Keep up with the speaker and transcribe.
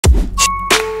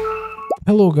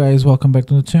Hello guys, welcome back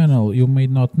to the channel. You may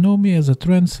not know me as a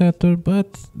trendsetter,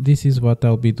 but this is what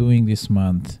I'll be doing this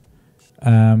month.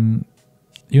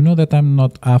 You know that I'm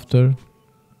not after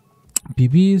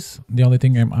PBs. The only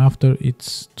thing I'm after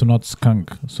is to not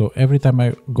skunk. So every time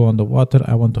I go on the water,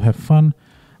 I want to have fun.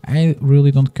 I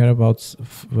really don't care about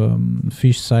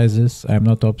fish sizes. I'm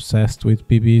not obsessed with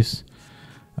PBs.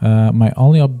 My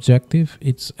only objective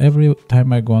is every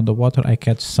time I go on the water, I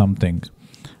catch something.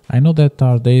 I know that there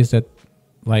are days that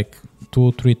like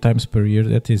 2-3 times per year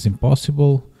that is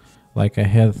impossible. Like I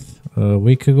had a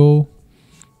week ago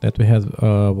that we had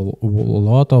a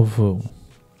lot of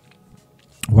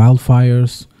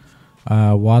wildfires.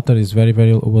 Water is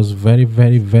was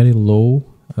very low.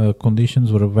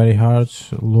 Conditions were very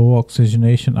harsh, low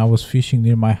oxygenation. I was fishing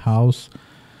near my house.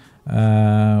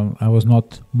 I was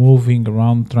not moving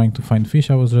around trying to find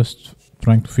fish. I was just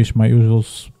trying to fish my usual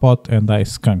spot, and I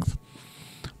skunked.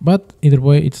 But either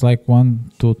way, it's like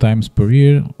 1-2 times per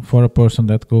year for a person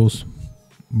that goes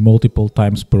multiple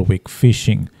times per week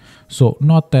fishing. So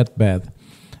not that bad.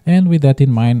 And with that in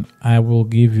mind, I will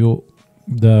give you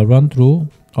the run through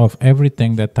of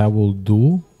everything that I will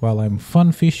do while I'm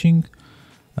fun fishing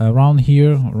around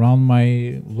here, around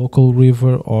my local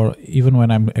river, or even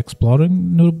when I'm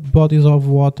exploring new bodies of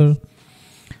water.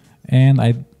 And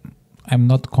I'm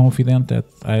not confident that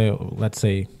let's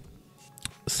say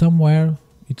somewhere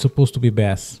it's supposed to be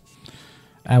bass.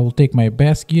 I will take my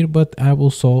bass gear, but I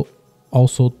will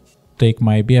also take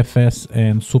my BFS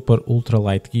and super ultra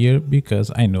light gear,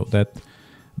 because I know that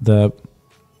the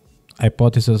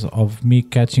hypothesis of me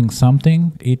catching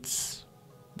something, it's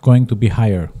going to be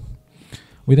higher.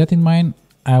 With that in mind,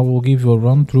 I will give you a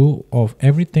run through of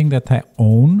everything that I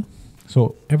own.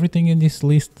 So everything in this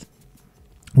list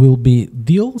will be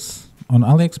deals on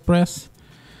Aliexpress,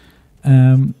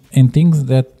 and things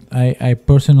that I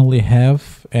personally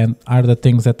have and are the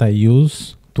things that I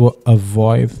use to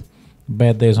avoid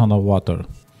bad days on the water.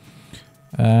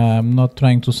 I'm not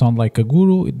trying to sound like a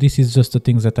guru. This is just the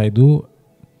things that I do.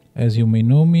 As you may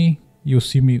know me, you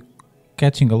see me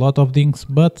catching a lot of things,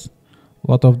 but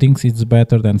a lot of things is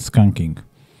better than skunking.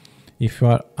 If you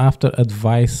are after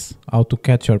advice how to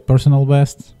catch your personal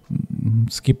best,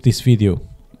 skip this video.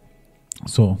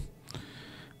 So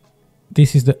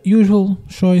this is the usual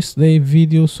choice day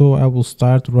video, so I will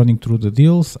start running through the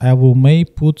deals. I may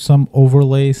put some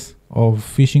overlays of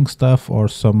fishing stuff or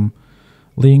some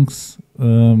links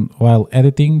while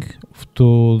editing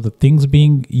to the things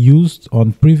being used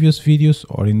on previous videos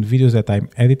or in videos that I'm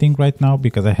editing right now,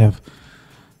 because I have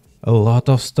a lot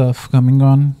of stuff coming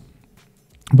on.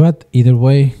 But either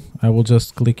way, I will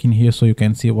just click in here so you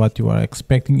can see what you are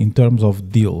expecting in terms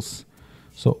of deals.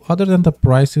 So other than the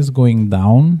prices going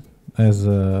down as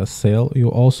a sale, you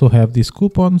also have these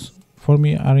coupons. For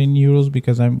me are in euros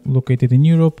because I'm located in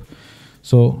Europe.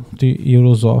 So 3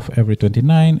 euros off every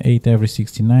 29, 8 every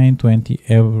 69, 20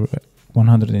 every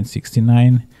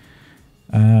 169,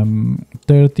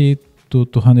 30 to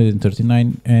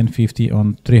 239, and 50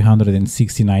 on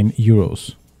 369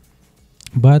 euros.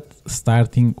 But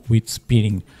starting with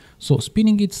spinning. So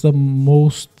spinning, it's the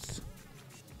most,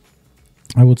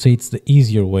 I would say it's the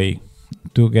easier way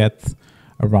to get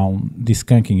around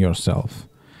diskunking yourself.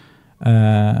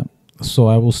 So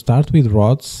I will start with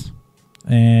rods,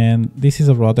 and this is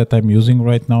a rod that I'm using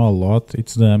right now a lot.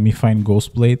 It's the MeFine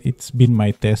Ghost Blade. It's been my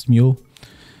test mule.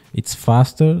 It's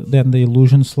faster than the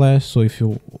Illusion Slash, so if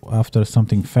you after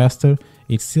something faster,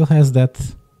 it still has that,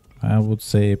 I would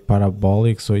say,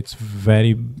 parabolic, so it's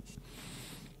very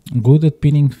good at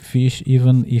pinning fish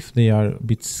even if they are a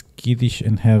bit skittish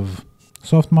and have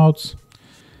soft mouths.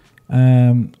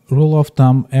 Rule of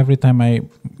thumb, every time I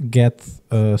get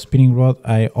a spinning rod,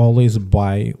 I always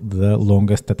buy the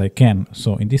longest that I can.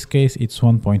 So in this case, it's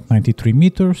 1.93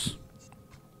 meters.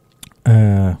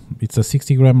 It's a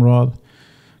 60 gram rod.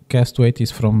 Cast weight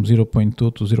is from 0.2 to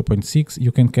 0.6.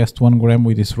 You can cast 1 gram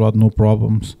with this rod, no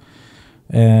problems.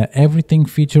 Everything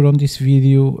featured on this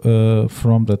video,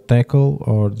 from the tackle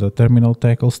or the terminal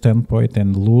tackle standpoint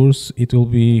and lures, it will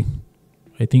be,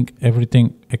 I think,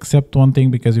 everything except one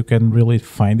thing, because you can really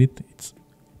find it. It's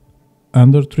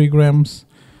under 3 grams.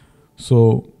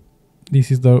 So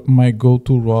this is my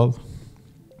go-to rod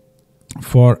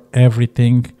for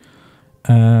everything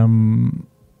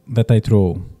that I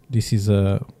throw. This is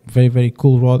a very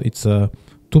cool rod. It's a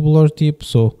tubular tip,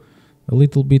 so a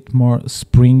little bit more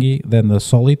springy than the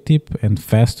solid tip and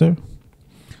faster.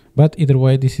 But either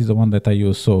way, this is the one that I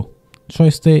use. So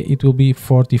choice day, it will be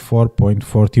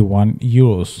 44.41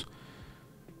 euros.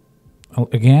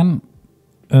 Again,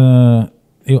 I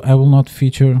will not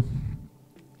feature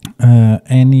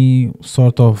any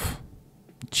sort of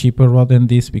cheaper rod than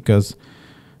this, because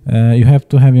you have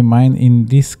to have in mind, in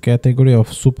this category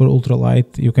of super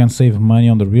ultralight, you can save money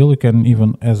on the reel. You can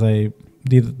even, as I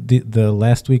did the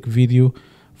last week video,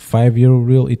 5 euro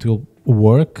reel, it will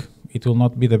work. It will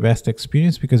not be the best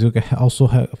experience because you can also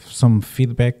have some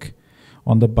feedback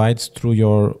on the bites through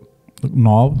your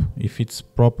knob if it's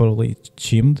properly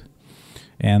chimed,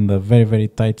 and a very, very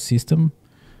tight system.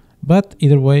 But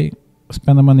either way,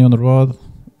 spend the money on the rod.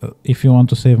 If you want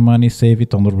to save money, save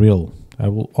it on the reel. I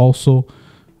will also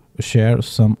share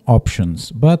some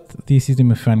options, but this is the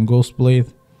Mifine Ghost Blade.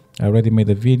 I already made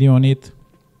a video on it.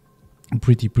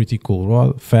 Pretty cool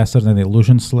rod, faster than the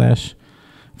Illusion Slash.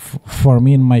 For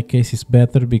me, in my case, it's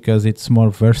better because it's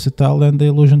more versatile than the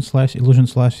Illusion Slash. Illusion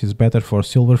Slash is better for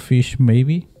silverfish,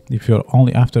 maybe if you're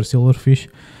only after silverfish.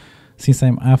 Since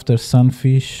I'm after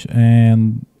sunfish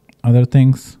and other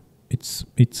things,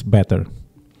 it's better.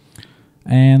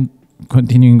 And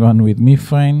continuing on with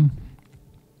Mifine,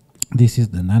 this is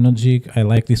the Nano Jig. I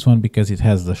like this one because it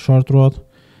has the short rod.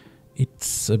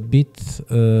 It's a bit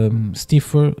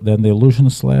stiffer than the Illusion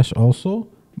Slash also,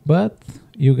 but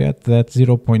you get that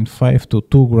 0.5 to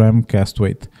 2 gram cast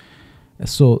weight.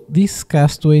 So this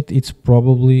cast weight, it's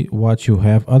probably what you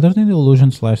have, other than the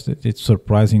Illusion Slash, that it's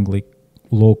surprisingly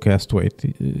low cast weight.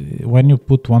 When you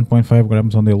put 1.5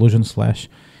 grams on the Illusion Slash,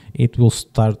 it will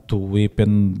start to whip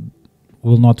and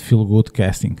will not feel good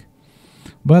casting.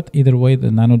 But either way,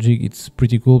 the Nano Jig, it's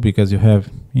pretty cool because you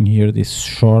have in here this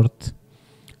short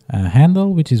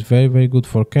handle, which is very, very good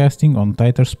for casting on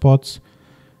tighter spots.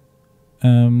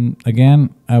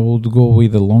 Again, I would go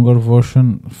with the longer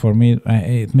version. For me,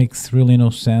 it makes really no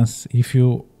sense if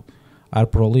you are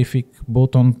prolific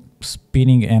both on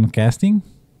spinning and casting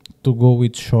to go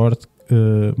with short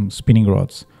spinning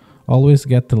rods. Always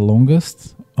get the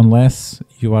longest unless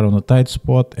you are on a tight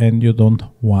spot and you don't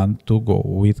want to go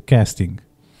with casting,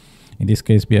 in this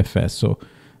case BFS. So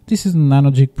this is a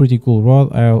Nano Jig, pretty cool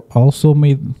rod. I also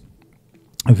made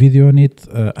a video on it.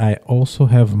 I also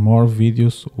have more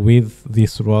videos with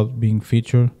this rod being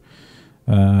featured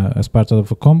as part of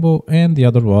a combo. And the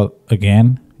other rod,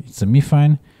 again, it's a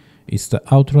Mifine. It's the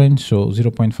Outrange, so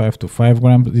 0.5 to 5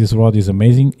 grams. This rod is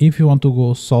amazing. If you want to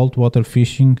go saltwater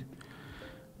fishing,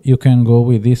 you can go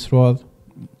with this rod.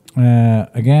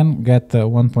 Again, get the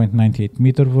 1.98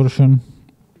 meter version.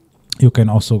 You can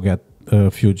also get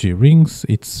Fuji rings.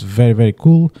 It's very, very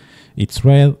cool. It's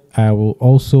red. I will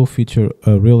also feature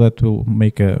a reel that will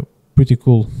make a pretty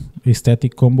cool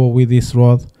aesthetic combo with this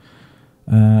rod.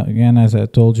 Again, as I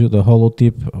told you, the hollow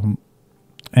tip,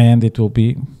 and it will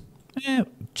be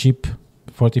cheap.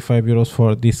 45 euros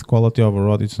for this quality of a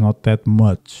rod. It's not that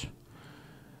much.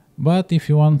 But if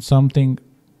you want something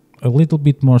a little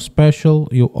bit more special,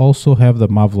 you also have the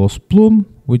Marvelous Plume,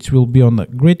 which will be on a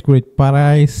great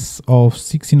price of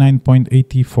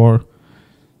 69.84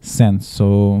 cents.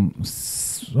 So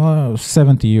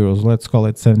 70 euros, let's call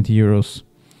it 70 euros,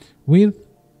 with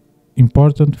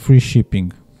important free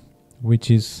shipping,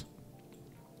 which is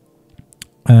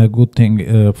a good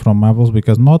thing from Marvels,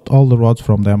 because not all the rods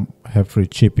from them have free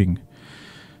shipping.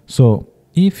 So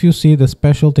if you see, the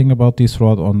special thing about this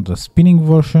rod on the spinning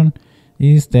version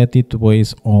is that it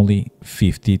weighs only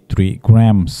 53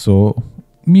 grams. So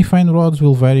Mifine rods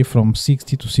will vary from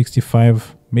 60 to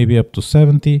 65, maybe up to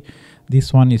 70.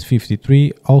 This one is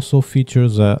 53. Also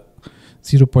features a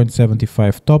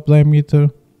 0.75 top diameter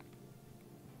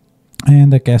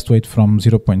and a cast weight from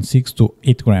 0.6 to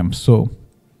 8 grams. So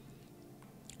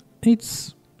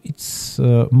it's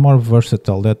more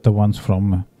versatile than the ones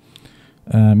from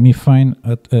Mifine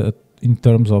in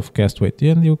terms of cast weight,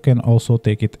 and you can also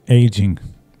take it aging.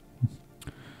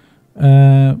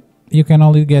 You can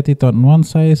only get it on one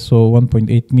size, so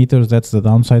 1.8 meters. That's the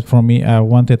downside for me. I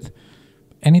wanted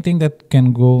anything that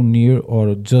can go near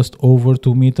or just over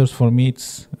 2 meters. For me,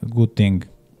 it's a good thing,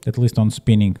 at least on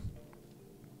spinning.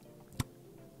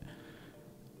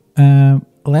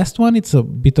 Last one, it's a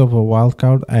bit of a wild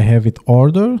card. I have it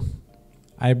ordered,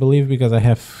 I believe, because I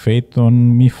have faith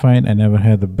on Mifine. I never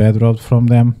had a bad rod from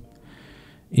them.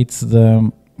 It's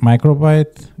the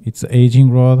Microbite. It's an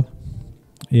aging rod.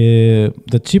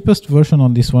 The cheapest version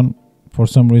on this one, for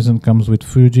some reason, comes with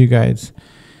Fuji guides,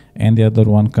 and the other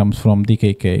one comes from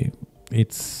DKK.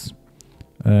 It's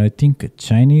I think a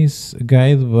Chinese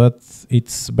guide, but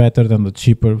it's better than the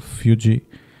cheaper Fuji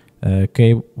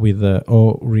K with the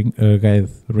O ring guide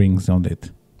rings on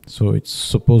it. So it's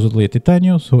supposedly a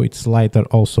titanium, so it's lighter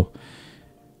also.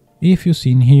 If you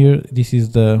see in here, this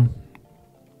is the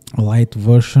light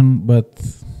version, but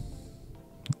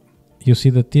you see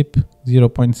the tip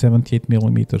 0.78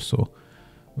 millimeters, so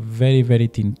very very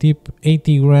thin tip,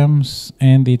 80 grams,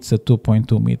 and it's a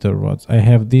 2.2 meter rod. I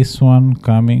have this one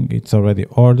coming, it's already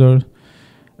ordered.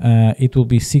 It will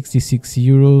be 66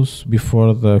 euros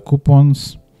before the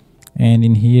coupons, and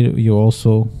in here you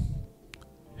also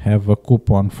have a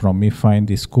coupon from me. Find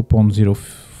this coupon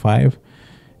 05.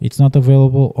 It's not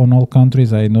available on all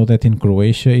countries. I know that in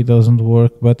Croatia it doesn't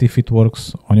work, but if it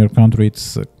works on your country,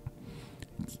 it's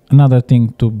another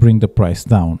thing to bring the price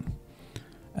down.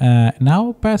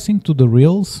 Now passing to the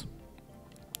reels.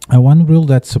 One reel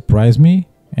that surprised me,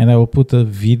 and I will put a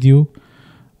video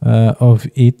of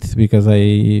it because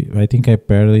I think I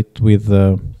paired it with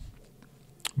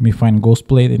Mi Fine Ghost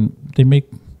Plate, and they make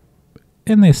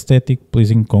an aesthetic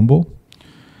pleasing combo,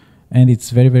 and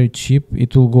it's very very cheap.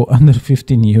 It will go under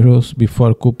 15 euros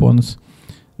before coupons.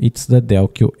 It's the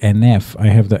Delco NF. I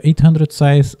have the 800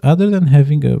 size. Other than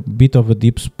having a bit of a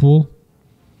deep spool,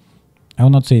 I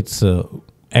will not say it's a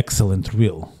excellent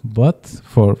reel, but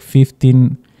for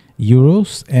 15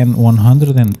 euros and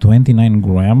 129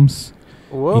 grams,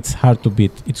 whoop, it's hard to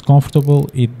beat. It's comfortable.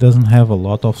 It doesn't have a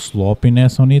lot of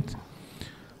sloppiness on it.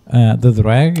 The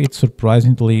drag, it's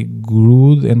surprisingly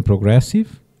good and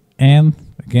progressive, and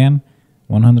again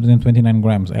 129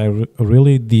 grams. I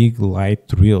really dig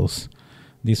light reels.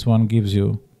 This one gives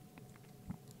you,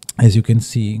 as you can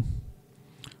see,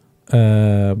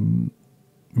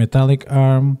 metallic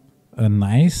arm, a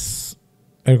nice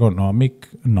ergonomic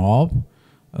knob,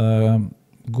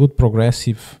 good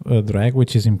progressive drag,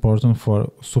 which is important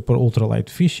for super ultralight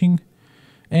fishing,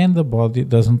 and the body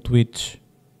doesn't twitch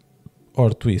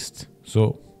or twist.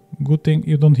 So good thing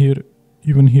you don't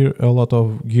even hear a lot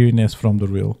of geariness from the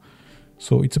reel.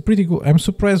 So it's a pretty good. I'm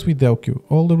surprised with Delco.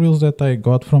 All the reels that I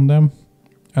got from them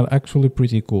are actually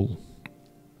pretty cool.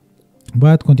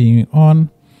 But continuing on,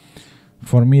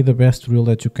 for me the best reel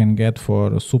that you can get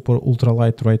for a super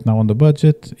ultralight right now on the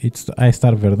budget, it's the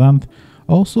iStar Verdant.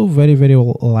 Also very very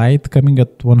light, coming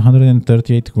at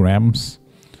 138 grams.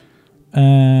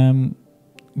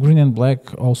 Green and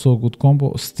black, also a good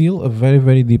combo. Still a very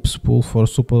very deep spool for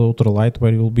super ultralight,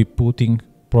 where you'll be putting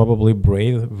probably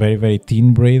braid, very very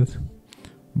thin braid,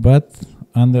 but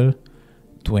under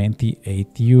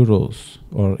 28 euros,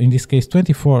 or in this case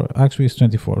 24. Actually it's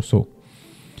 24. So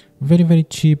very very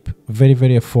cheap, very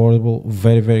very affordable,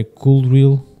 very very cool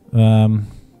reel,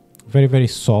 very very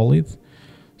solid.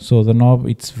 So the knob,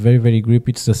 it's very very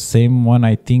grippy. It's the same one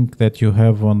I think that you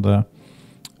have on the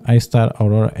iStar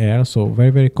Aurora Air, so very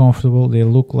very comfortable. They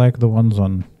look like the ones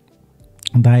on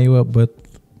Daiwa, but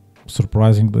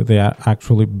surprisingly they are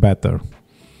actually better.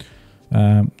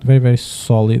 Very very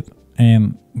solid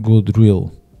and good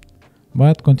reel.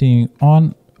 But continuing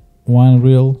on, one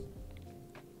reel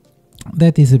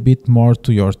that is a bit more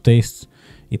to your taste.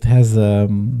 It has a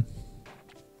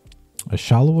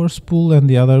shallower spool, and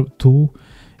the other two,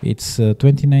 it's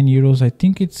 29 euros. I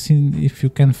think it's if you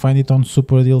can find it on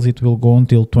super deals, it will go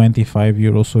until 25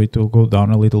 euros, so it will go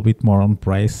down a little bit more on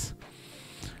price,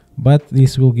 but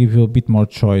this will give you a bit more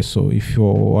choice. So if you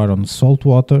are on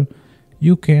saltwater,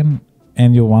 you can,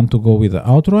 and you want to go with the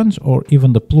outrange or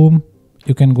even the plume,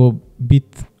 you can go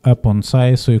bit up on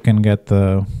size. So you can get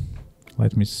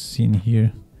let me see in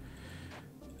here,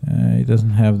 it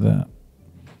doesn't have the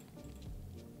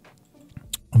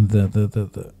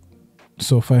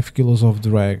so 5 kilos of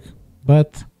drag,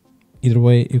 but either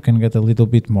way you can get a little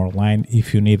bit more line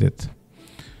if you need it,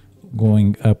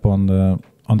 going up on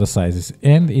the sizes.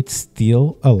 And it's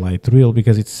still a light reel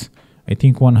because it's, I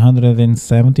think,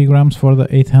 170 grams for the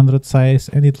 800 size,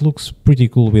 and it looks pretty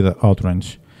cool with the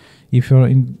outrange. If you're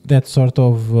in that sort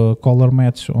of color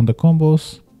match on the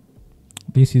combos,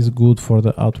 this is good for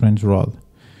the outrange rod.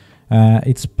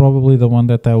 It's probably the one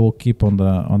that I will keep on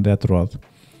that rod.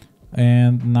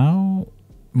 And now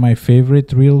my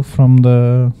favorite reel from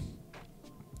the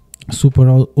super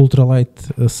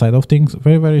ultralight side of things.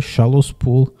 Very very shallow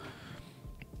spool,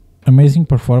 amazing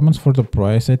performance for the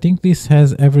price. I think this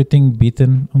has everything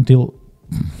beaten until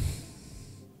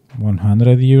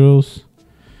 100 euros.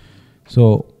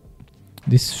 So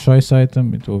this choice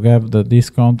item, it will have the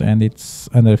discount, and it's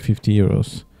under 50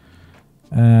 euros.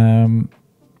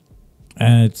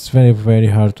 And it's very very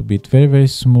hard to beat. Very very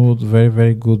smooth, very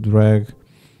very good drag.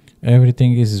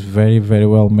 Everything is very very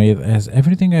well made, as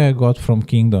everything I got from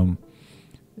Kingdom.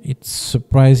 It's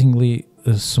surprisingly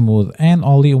smooth, and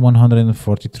only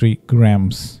 143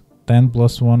 grams.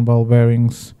 10+1 ball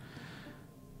bearings.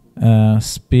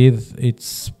 Speed,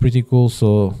 it's pretty cool.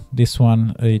 So this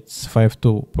one, it's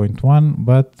 5.2.1,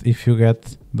 but if you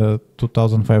get the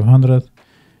 2500,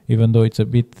 even though it's a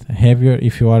bit heavier,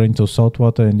 if you are into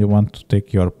saltwater and you want to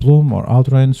take your plume or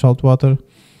outrange saltwater,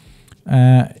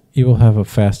 you will have a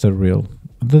faster reel.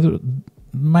 The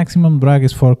maximum drag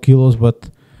is 4 kilos, but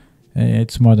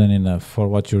it's more than enough for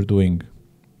what you're doing.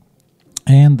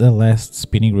 And the last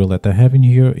spinning reel that I have in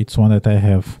here, it's one that I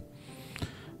have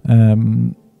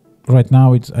right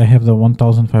now. I have the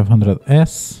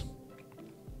 1500S,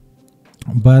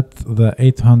 but the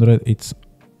 800, it's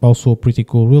also a pretty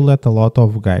cool reel that a lot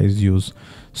of guys use,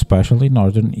 especially in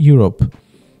Northern Europe.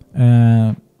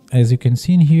 As you can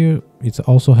see in here, it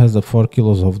also has the 4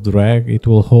 kilos of drag. It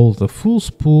will hold a full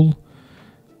spool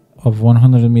of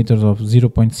 100 meters of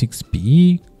 0.6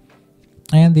 PE,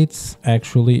 and it's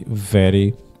actually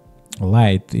very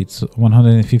light. It's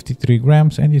 153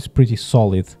 grams and it's pretty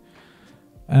solid.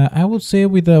 I would say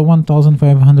with the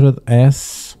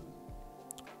 1500S,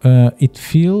 it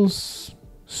feels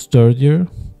sturdier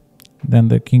than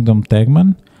the Kingdom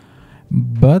Tagman,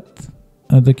 but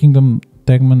the Kingdom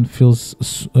Tagman feels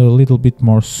a little bit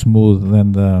more smooth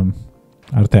than the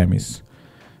Artemis,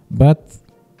 but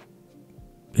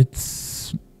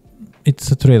it's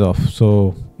a trade-off.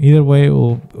 So either way,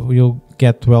 you'll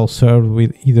get well served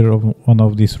with either of one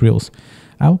of these reels.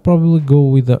 I'll probably go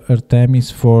with the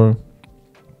Artemis for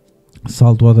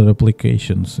saltwater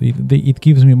applications. It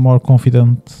gives me more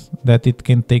confidence that it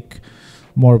can take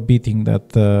more beating that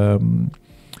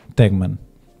Tagman.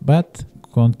 But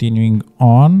continuing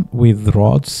on with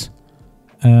rods,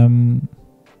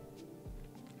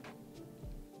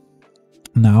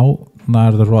 now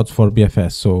are the rods for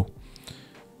BFS. So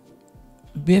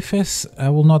BFS, I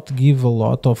will not give a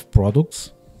lot of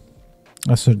products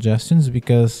as suggestions,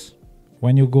 because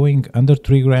when you're going under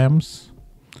 3 grams,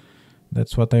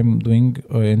 that's what I'm doing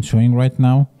and showing right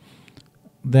now,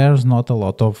 there's not a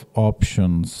lot of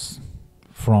options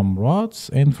from rods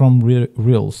and from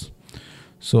reels.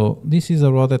 So this is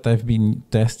a rod that I've been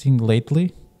testing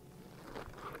lately.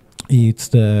 It's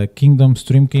the Kingdom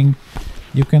Stream King.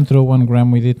 You can throw 1 gram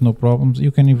with it, no problems.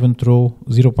 You can even throw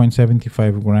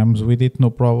 0.75 grams with it, no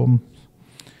problem.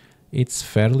 It's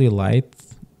fairly light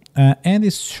and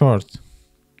it's short.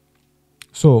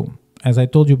 So, as I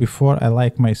told you before, I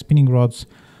like my spinning rods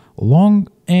long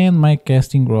and my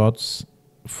casting rods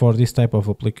for this type of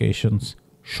applications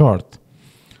short.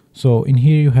 So in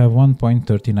here you have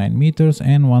 1.39 meters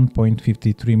and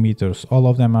 1.53 meters. All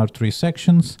of them are 3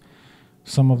 sections.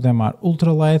 Some of them are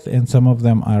ultralight and some of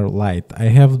them are light. I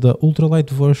have the ultralight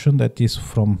version that is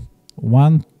from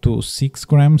 1 to 6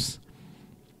 grams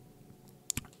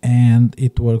and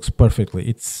it works perfectly.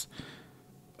 It's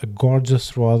a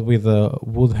gorgeous rod with a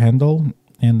wood handle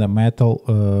and a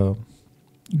metal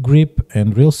grip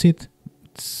and reel seat.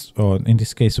 It's, in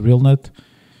this case, reel nut.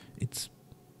 It's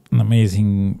an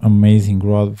amazing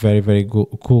rod, very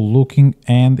cool looking,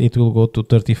 and it will go to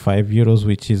 35 euros,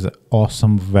 which is an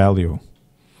awesome value.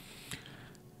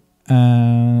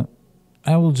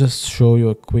 I will just show you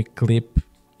a quick clip,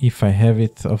 if I have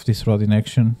it, of this rod in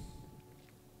action.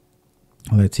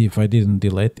 Let's see if I didn't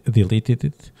deleted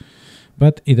it.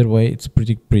 But either way, it's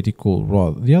pretty cool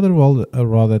rod. The other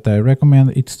rod that I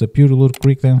recommend, it's the Pure Lure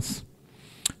Creek Dance.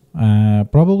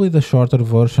 Probably the shorter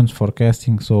versions for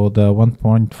casting, so the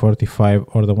 1.45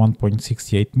 or the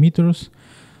 1.68 meters.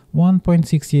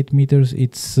 1.68 meters,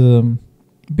 it's a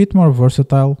bit more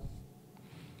versatile.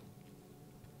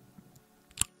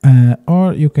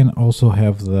 Or you can also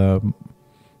have the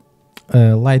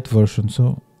light version.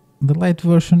 So the light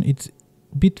version, it's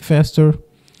a bit faster,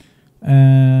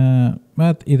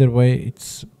 but either way,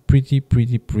 it's pretty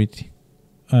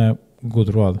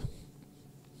good rod.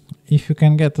 If you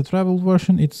can get the travel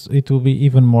version, it will be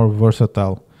even more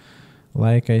versatile,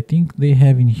 like I think they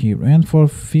have in here. And for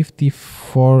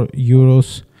 54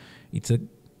 euros, it's a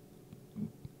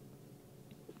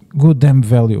good damn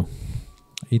value.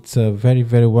 It's a very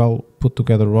well put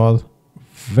together rod,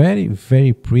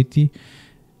 very pretty.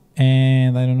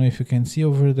 And I don't know if you can see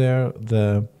over there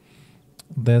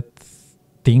that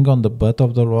thing on the butt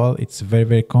of the rod. It's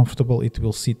very comfortable. It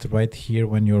will sit right here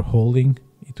when you're holding.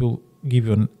 It will give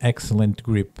you an excellent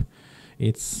grip.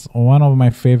 It's one of my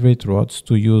favorite rods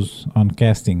to use on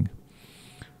casting.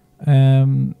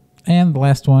 And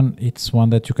last one, it's one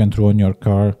that you can throw in your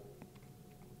car.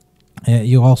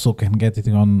 You also can get it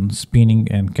on spinning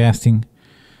and casting.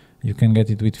 You can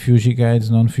get it with Fuji guides,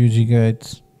 non-Fuji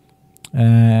guides.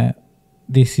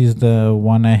 This is the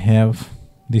one I have.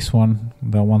 This one,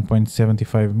 the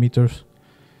 1.75 meters.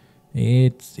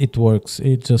 It works.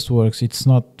 It just works. It's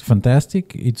not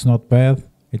fantastic. It's not bad.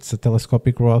 It's a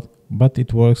telescopic rod, but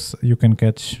it works. You can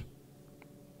catch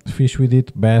fish with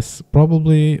it, bass,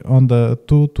 probably on the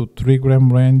 2 to 3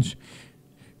 gram range.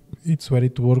 It's where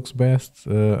it works best.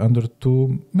 Under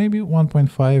 2, maybe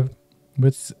 1.5, but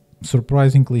it's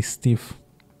surprisingly stiff.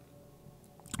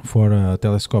 for a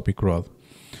telescopic rod.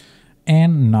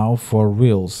 And now for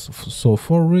reels. So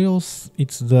for reels,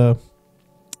 it's the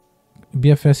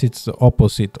BFS. It's the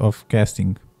opposite of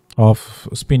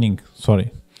spinning.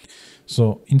 Sorry.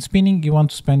 So in spinning, you want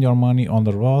to spend your money on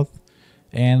the rod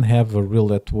and have a reel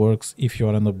that works if you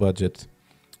are on a budget.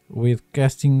 With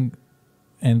casting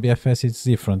and BFS, it's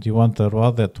different. You want a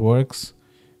rod that works,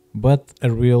 but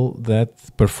a reel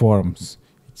that performs.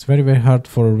 It's very, very hard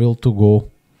for a reel to go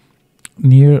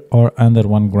near or under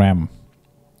 1 gram.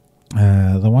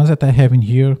 The ones that I have in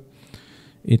here,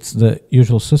 it's the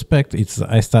usual suspect. It's the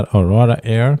iStar Aurora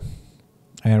Air.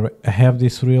 I have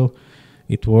this reel.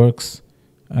 It works.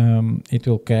 It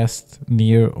will cast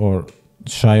near or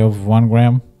shy of 1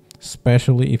 gram,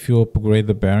 especially if you upgrade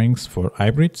the bearings for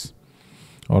hybrids,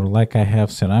 or like I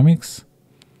have ceramics.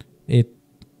 It's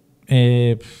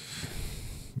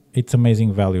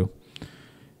amazing value.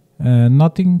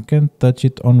 Nothing can touch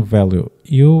it on value.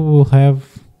 You will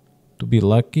have to be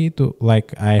lucky to,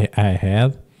 like I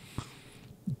had,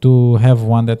 to have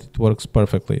one that it works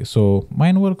perfectly. So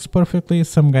mine works perfectly.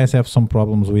 Some guys have some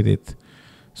problems with it.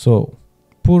 So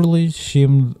poorly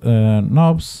shimmed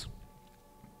knobs,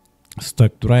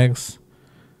 stuck drags,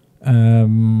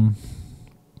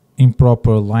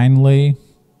 improper line lay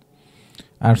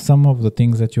are some of the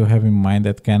things that you have in mind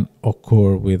that can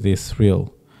occur with this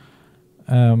reel.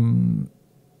 They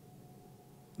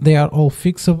are all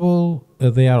fixable.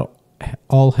 They are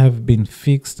all have been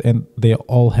fixed, and they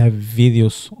all have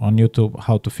videos on YouTube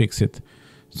how to fix it.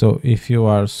 So if you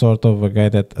are sort of a guy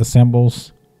that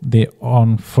assembles their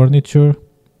own furniture,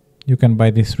 you can buy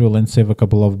this reel and save a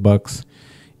couple of bucks,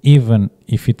 even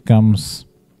if it comes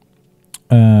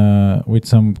with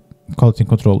some quality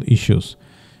control issues.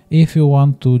 If you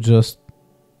want to just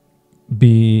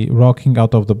be rocking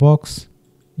out of the box,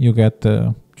 you get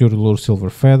the Pure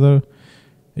Silver Feather.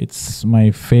 It's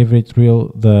my favorite reel,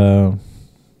 the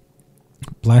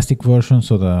plastic version.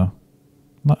 So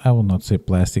I will not say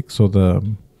plastic, so the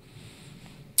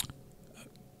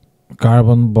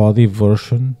carbon body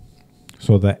version,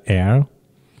 so the Air,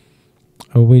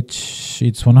 which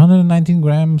it's 119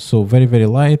 grams, so very, very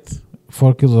light,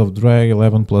 4 kilos of drag,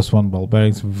 11 plus 1 ball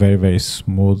bearings, very, very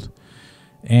smooth,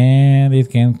 and it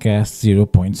can cast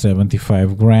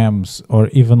 0.75 grams or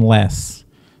even less.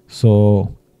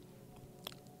 So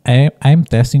I'm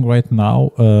testing right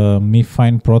now Mi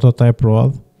Fine prototype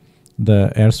rod,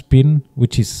 the Air Spin,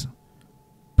 which is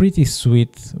pretty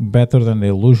sweet, better than the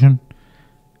Illusion.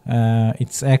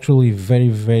 It's actually very,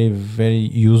 very, very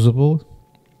usable,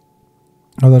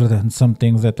 other than some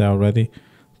things that I already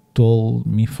told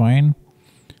Mi Fine.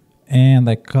 And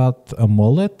I cut a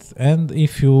mullet, and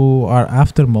if you are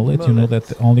after mullet, you know that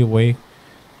the only way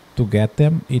to get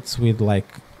them, it's with like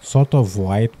sort of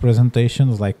white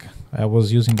presentations. Like I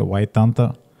was using the white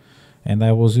Tanta, and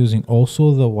I was using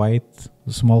also the white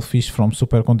small fish from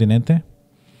Supercontinente,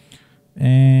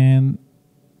 and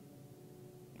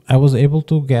I was able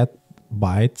to get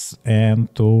bites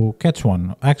and to catch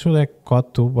one. Actually I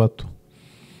caught two, but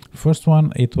first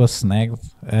one it was snagged.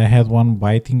 I had one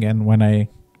biting, and when I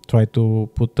tried to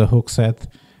put the hook set,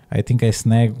 I think I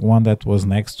snagged one that was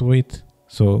next to it.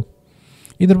 So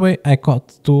either way, I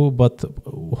caught two, but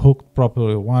hooked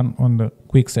properly one on the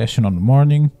quick session on the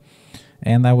morning,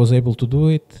 and I was able to do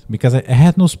it because I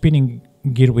had no spinning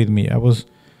gear with me. I was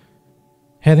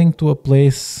heading to a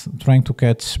place trying to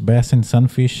catch bass and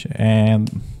sunfish,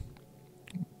 and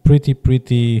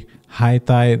pretty high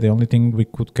tide. The only thing we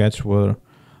could catch were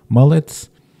mullets,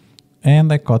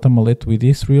 and I caught a mullet with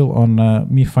this reel on a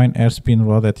Mi Fine Air Spin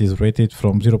rod that is rated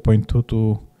from 0.2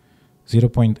 to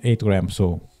 0.8 grams.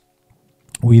 So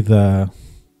with a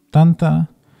Tanta,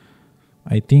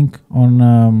 I think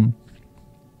on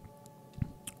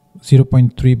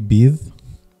 0.3 bead,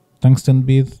 tungsten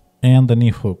bead, and a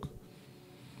knee hook.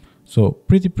 So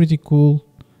pretty cool.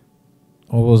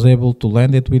 I was able to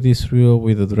land it with this reel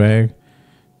with a drag.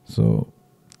 So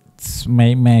it's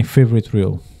my favorite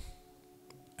reel.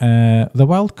 The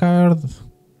wild card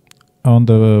on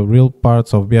the reel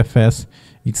parts of BFS,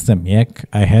 it's the Miek.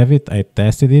 I have it. I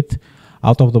tested it.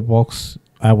 Out of the box,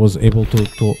 I was able to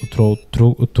throw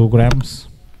 2 grams.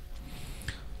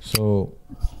 So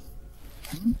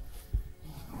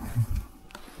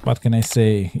what can I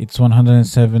say? It's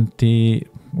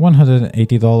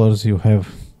 $180 you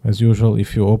have, as usual.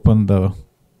 If you open the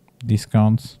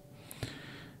discounts,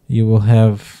 you will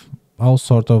have all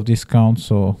sort of discounts.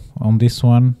 So on this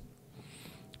one,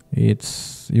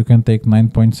 you can take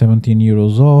 9.17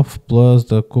 euros off plus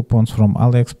the coupons from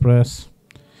Aliexpress.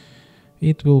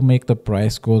 It will make the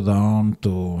price go down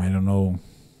to, I don't know,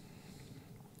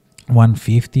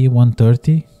 150,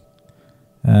 130.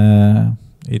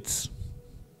 It's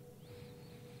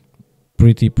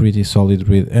pretty solid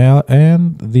reel.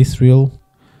 And this reel,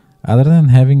 other than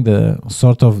having the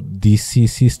sort of DC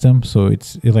system, so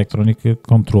it's electronically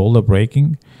control the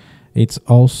braking, it's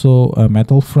also a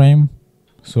metal frame,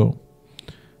 so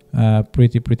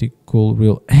pretty cool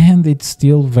reel, and it's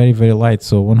still very light,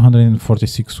 so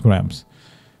 146 grams.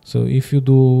 So if you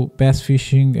do bass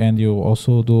fishing and you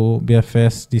also do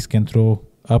BFS, this can throw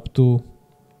up to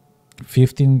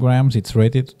 15 grams. It's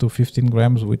rated to 15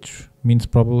 grams, which means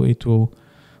probably it will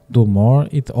do more.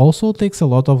 It also takes a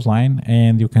lot of line,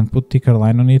 and you can put thicker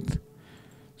line on it.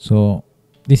 So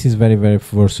this is very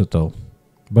versatile,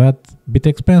 but a bit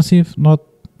expensive, not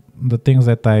the things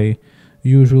that I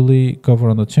usually cover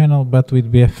on the channel. But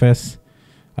with BFS,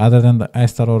 other than the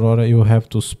iStar Aurora, you have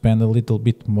to spend a little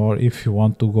bit more if you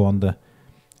want to go on the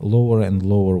lower and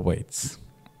lower weights.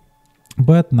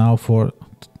 But now for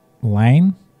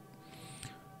line,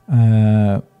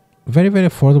 very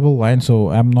affordable line.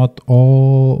 So I'm not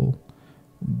all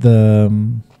the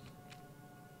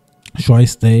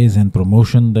choice days and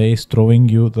promotion days throwing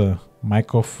you the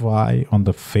microfly on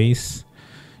the face,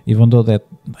 even though that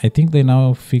I think they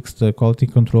now fixed the quality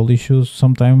control issues.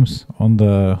 Sometimes on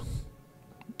the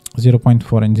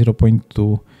 0.4 and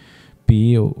 0.2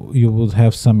 P you would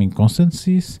have some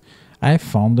inconsistencies. I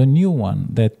found a new one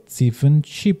that's even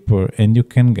cheaper, and you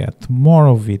can get more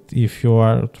of it if you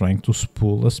are trying to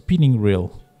spool a spinning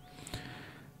reel.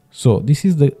 So this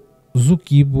is the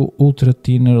Zukibo Ultra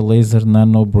Thinner Laser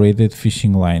Nano Braided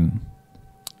Fishing Line.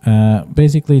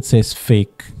 Basically it says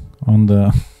fake on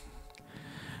the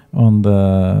on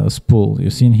the spool. You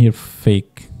see in here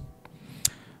fake.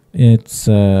 It's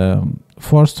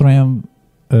 4-strand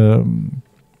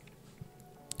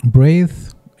braid,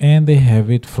 and they have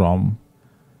it from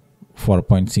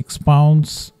 4.6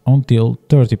 pounds until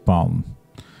 30 pounds.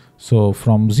 So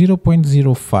from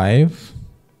 0.05,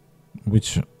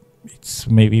 which it's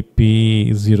maybe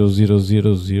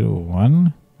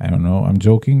P00001, I don't know, I'm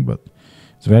joking, but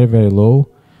it's very low.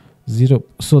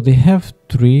 So they have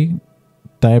three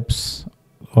types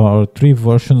or three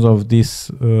versions of this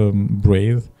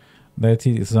braid that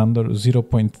is under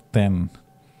 0.10.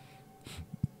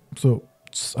 So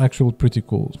it's actually pretty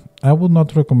cool. I would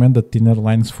not recommend the thinner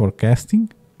lines for casting.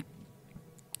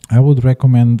 I would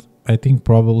recommend, I think,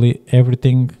 probably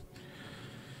everything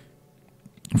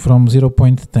from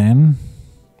 0.10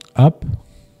 up.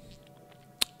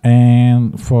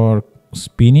 And for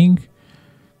spinning,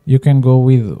 you can go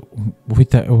with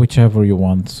whichever you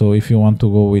want. So if you want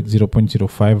to go with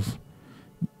 0.05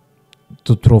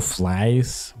 to throw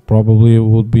flies, probably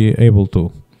would be able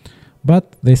to.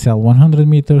 But they sell 100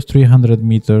 meters, 300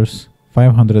 meters,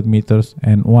 500 meters,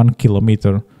 and 1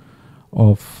 kilometer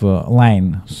of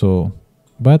line. So,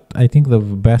 but I think the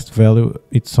best value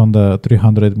it's on the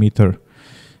 300 meter,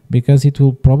 because it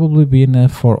will probably be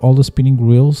enough for all the spinning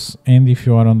reels. And if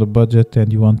you are on the budget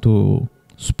and you want to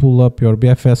spool up your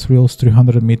BFS reels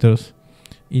 300 meters,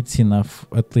 it's enough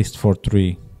at least for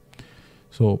 3.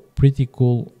 So pretty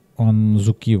cool on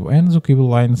Zukibo. And Zukibo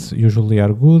lines usually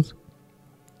are good.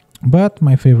 But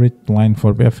my favorite line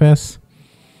for BFS,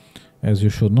 as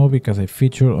you should know because I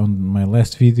featured on my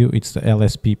last video, it's the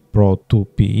LSP Pro 2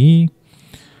 PE.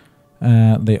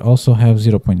 They also have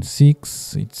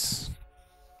 0.6. It's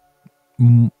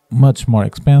much more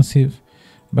expensive,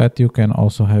 but you can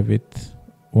also have it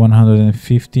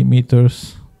 150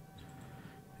 meters.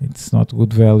 It's not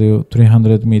good value.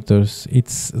 300 meters.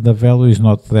 The value is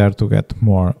not there to get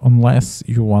more unless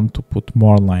you want to put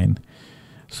more line.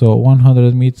 So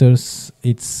 100 meters,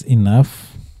 it's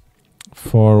enough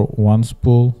for one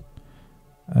spool.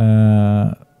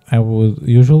 I would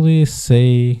usually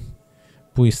say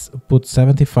put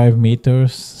 75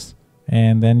 meters,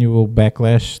 and then you will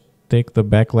backlash, take the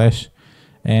backlash,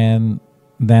 and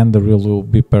then the reel will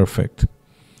be perfect.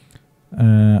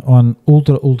 On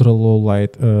ultra low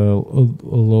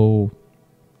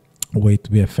weight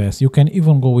BFS, you can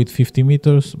even go with 50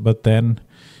 meters, but then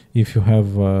if you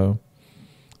have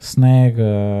snag,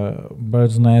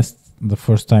 bird's nest, the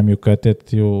first time you cut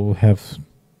it, you have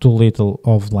too little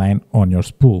of line on your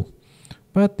spool.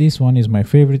 But this one is my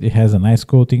favorite. It has a nice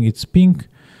coating. It's pink.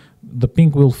 The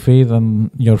pink will fade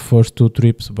on your first 2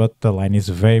 trips, but the line is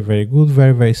very good,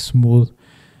 very smooth.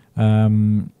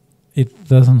 It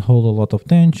doesn't hold a lot of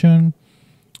tension.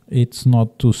 It's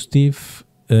not too stiff.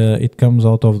 It comes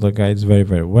out of the guides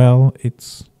very well.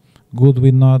 It's good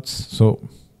with knots. So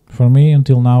for me,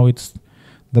 until now, it's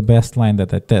the best line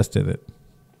that I tested it.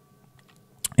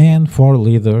 And for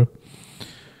leader,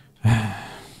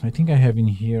 I think I have in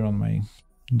here on my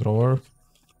drawer,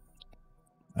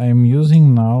 I'm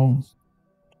using now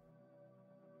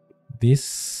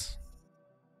this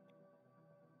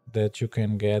that you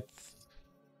can get.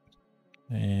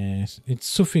 It's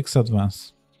suffix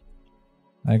advance.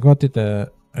 I got it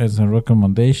as a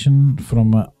recommendation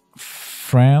from a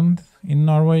friend in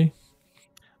Norway,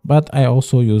 but I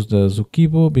also use the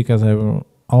Zukibo because I'm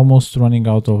almost running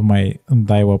out of my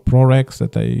Daiwa ProRex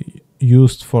that I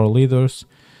used for leaders.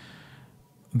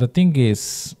 The thing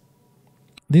is,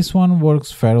 this one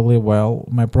works fairly well.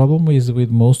 My problem is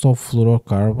with most of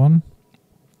fluorocarbon,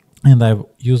 and I've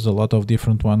used a lot of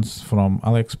different ones from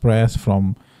Aliexpress,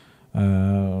 from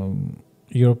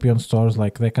European stores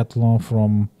like Decathlon,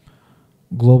 from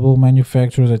global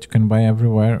manufacturers that you can buy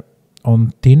everywhere.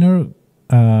 On thinner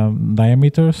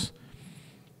diameters,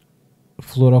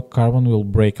 fluorocarbon will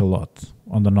break a lot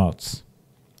on the knots.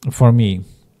 For me,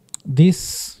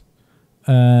 this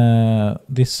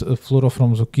fluoro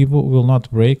from Zukibo will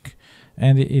not break,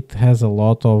 and it has a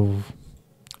lot of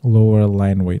lower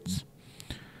line weights.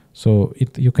 So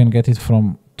you can get it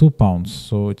from 2 pounds.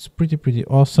 So it's pretty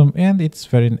awesome, and it's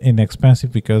very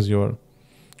inexpensive because you're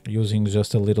using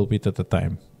just a little bit at a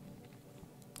time.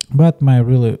 But my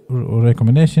really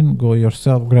recommendation, go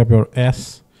yourself, grab your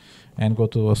S and go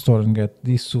to a store and get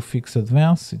this Suffix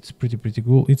Advance. It's pretty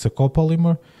cool. It's a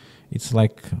copolymer. It's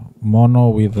like mono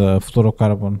with a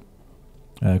fluorocarbon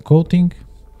coating.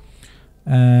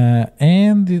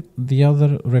 And the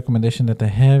other recommendation that I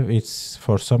have, it's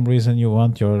for some reason you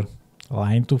want your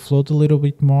line to float a little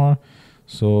bit more.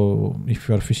 So if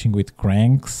you are fishing with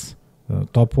cranks,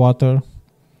 top water,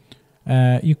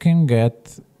 you can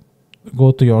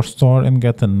go to your store and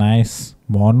get a nice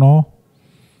mono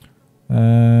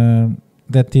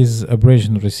that is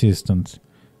abrasion resistant.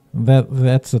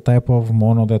 That's the type of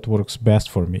mono that works best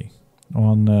for me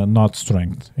on knot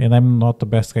strength. And I'm not the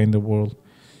best guy in the world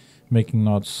making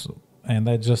knots, and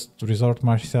I just resort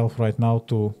myself right now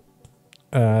to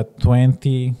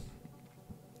 20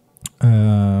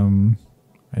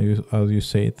 how do you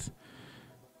say it,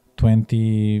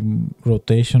 20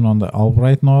 rotation on the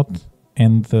Albright knot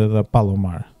and the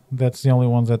Palomar. That's the only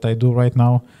ones that I do right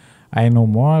now. I know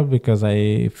more because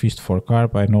I fished for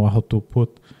carp. I know how to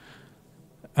put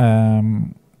a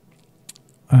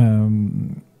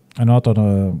knot on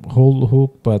a whole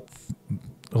hook, but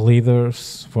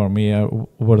leaders for me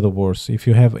were the worst. If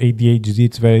you have ADHD,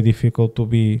 it's very difficult to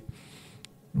be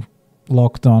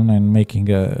locked on and making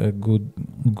a good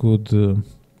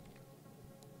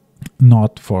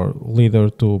knot for leader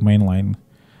to mainline.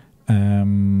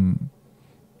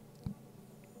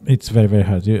 It's very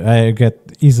hard. I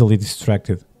get easily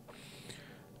distracted.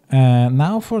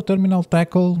 Now for terminal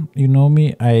tackle, you know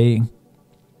me,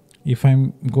 if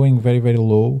I'm going very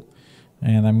low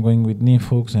and I'm going with nymph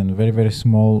hooks and very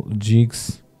small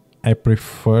jigs, I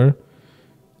prefer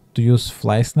to use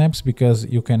fly snaps because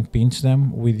you can pinch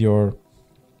them with your,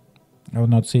 I would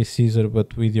not say scissor,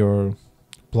 but with your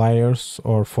pliers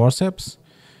or forceps,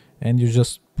 and you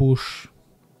just push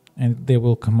and they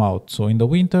will come out. So in the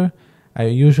winter, I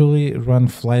usually run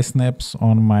fly snaps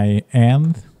on my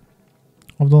end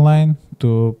of the line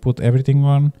to put everything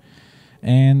on.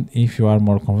 And if you are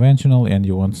more conventional and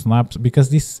you want snaps, because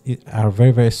these are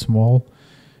very small,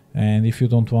 and if you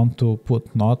don't want to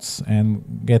put knots and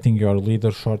getting your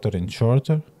leader shorter and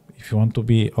shorter, if you want to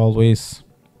be always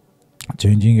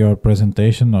changing your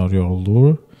presentation or your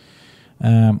lure,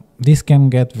 this can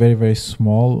get very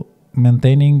small,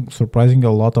 maintaining surprisingly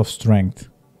a lot of strength.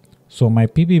 So my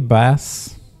PB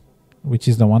bass, which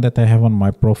is the one that I have on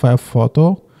my profile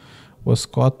photo, was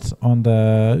caught on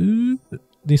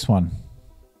this one,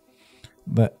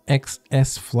 the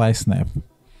XS fly snap.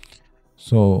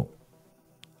 So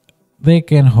they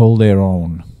can hold their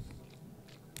own.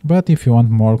 But if you want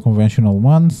more conventional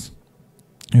ones,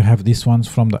 you have these ones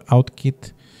from the Out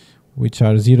Kit, which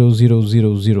are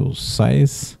 0000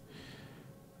 size,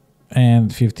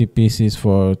 and 50 pieces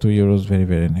for €2,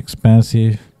 very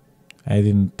inexpensive. I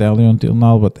didn't tell you until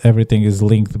now, but everything is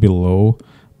linked below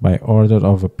by order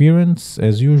of appearance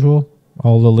as usual.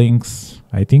 All the links,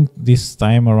 I think this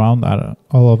time around,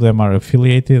 all of them are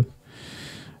affiliated.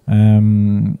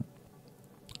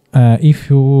 If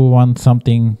you want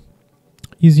something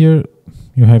easier,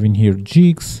 you have in here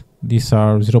jigs. These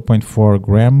are 0.4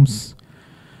 grams.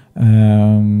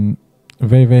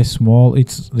 Very small.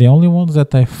 It's the only ones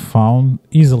that I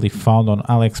easily found on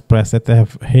Aliexpress that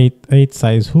have 8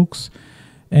 size hooks,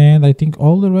 and I think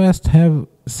all the rest have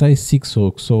size 6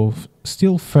 hooks, so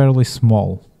still fairly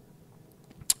small.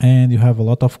 And you have a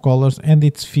lot of colors, and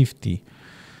it's 50,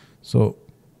 so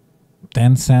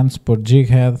 10 cents per jig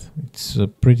head. It's a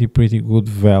pretty good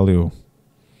value.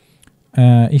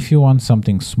 If you want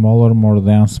something smaller, more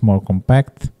dense, more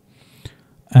compact,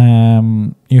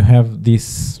 You have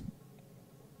this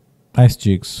ice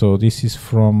jigs. So this is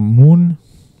from Moon.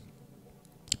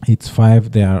 It's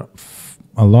 5. They are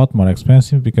a lot more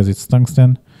expensive because it's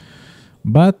tungsten.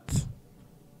 But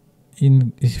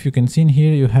if you can see in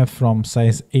here, you have from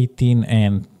size 18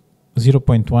 and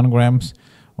 0.1 grams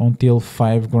until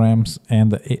 5 grams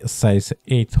and a size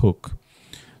 8 hook.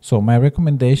 So my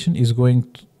recommendation is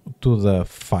going to the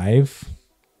 5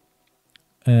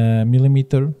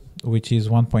 millimeter, which is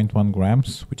 1.1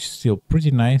 grams, which is still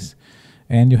pretty nice.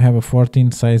 And you have a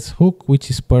 14 size hook, which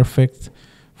is perfect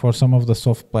for some of the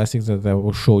soft plastics that I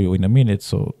will show you in a minute.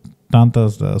 So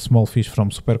tantas, the small fish from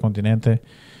Supercontinente.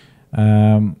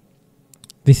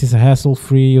 This is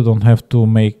hassle-free. You don't have to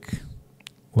make,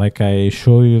 like I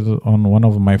show you on one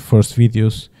of my first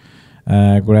videos,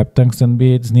 grab tungsten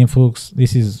beads, nymph hooks.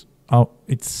 This is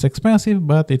it's expensive,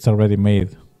 but it's already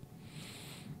made.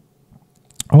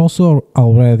 Also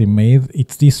already made,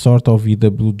 it's this sort of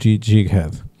EWG jig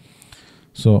head.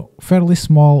 So fairly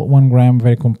small, 1 gram,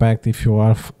 very compact. If you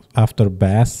are after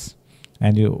bass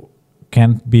and you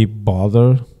can't be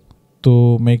bothered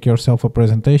to make yourself a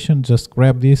presentation, just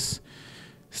grab this.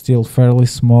 Still fairly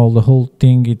small. The whole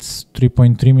thing, it's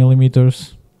 3.3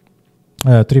 millimeters,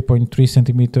 3.3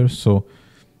 centimeters. So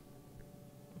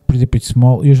pretty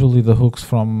small. Usually the hooks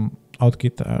from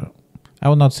Outkit are, I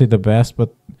would not say the best,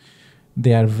 but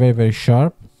they are very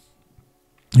sharp.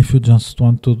 If you just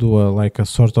want to do like a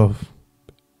sort of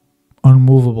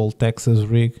unmovable Texas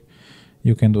rig,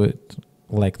 you can do it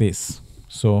like this.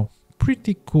 So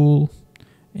pretty cool,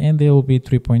 and they will be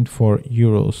 3.4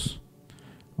 euros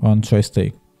on Choice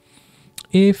Take.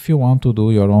 If you want to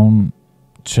do your own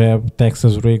Cheb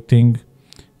Texas rig thing,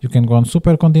 you can go on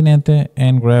Supercontinente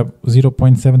and grab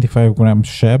 0.75 gram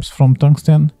Chebs from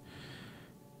tungsten.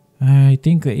 I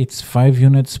think it's 5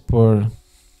 units per,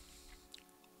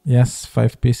 yes,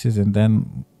 5 pieces, and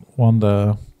then when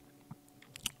the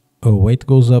weight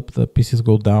goes up, the pieces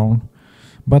go down.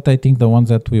 But I think the ones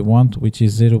that we want, which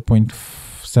is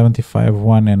 0.75,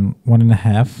 1 and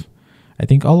 1.5, I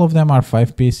think all of them are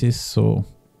 5 pieces, so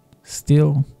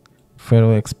still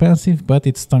fairly expensive, but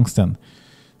it's tungsten.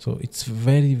 So it's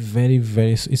very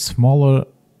it's smaller,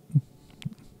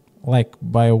 like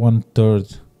by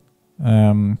 1/3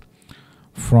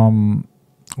 from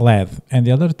lead. And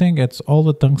the other thing, it's all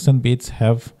the tungsten beads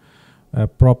have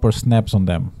proper snaps on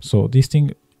them. So this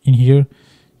thing in here,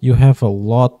 you have a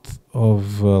lot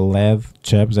of lead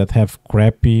Chebs that have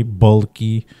crappy,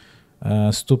 bulky,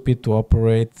 stupid to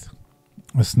operate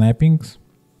snappings.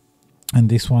 And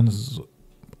these ones,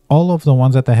 all of the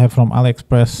ones that I have from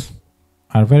Aliexpress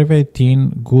are very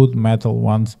thin, good metal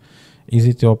ones,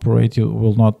 easy to operate. You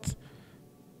will not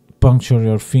puncture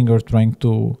your finger trying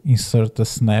to insert a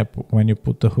snap when you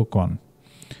put the hook on.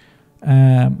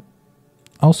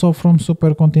 Also from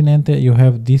Supercontinente, you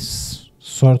have this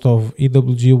sort of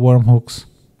EWG worm hooks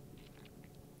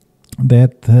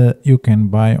that you can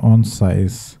buy on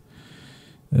size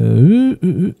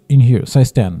in here,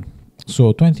 size 10.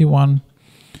 So 21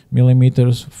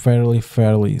 millimeters, fairly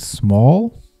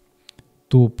small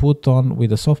to put on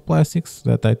with the soft plastics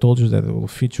that I told you that I will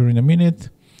feature in a minute.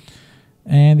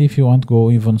 And if you want to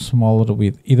go even smaller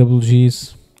with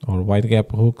EWGs or wide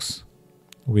gap hooks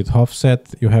with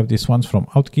offset, you have these ones from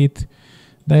Outkit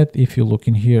that, if you look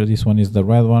in here, this one is the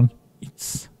red one,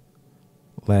 it's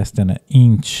less than an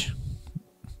inch.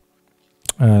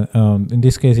 In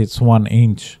this case it's 1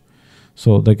 inch,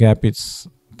 so the gap it's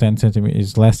 10 centimeters,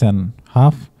 is less than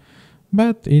half,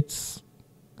 but it's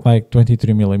like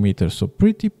 23 millimeters, so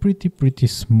pretty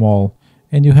small.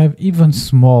 And you have even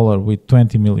smaller with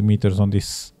 20 millimeters on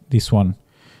this one.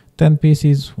 10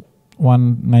 pieces,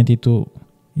 192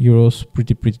 euros,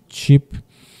 pretty cheap.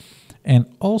 And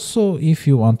also, if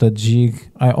you want a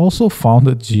jig, I also found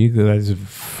a jig that is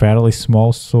fairly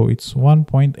small, so it's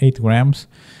 1.8 grams.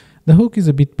 The hook is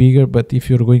a bit bigger, but if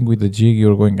you're going with the jig,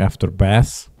 you're going after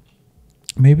bass.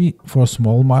 Maybe for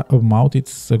small mouth,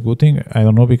 it's a good thing. I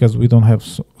don't know, because we don't have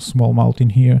small mouth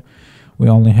in here. We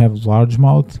only have large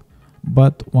mouth.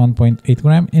 But 1.8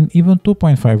 gram and even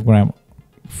 2.5 gram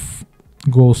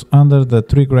goes under the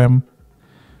 3 gram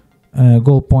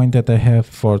goal point that I have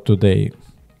for today.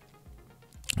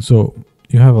 So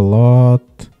you have a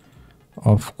lot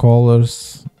of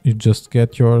colors. You just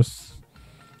get yours.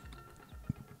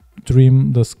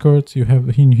 Trim the skirts. You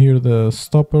have in here the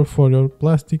stopper for your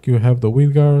plastic. You have the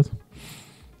wheel guard.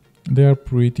 They are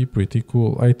pretty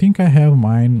cool. I think I have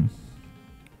mine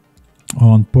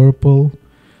on purple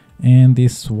and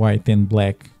this white and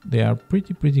black. They are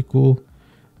pretty cool.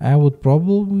 I would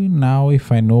probably now,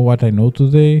 if I know what I know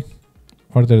today,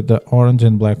 order the orange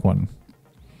and black one.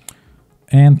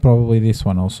 and probably this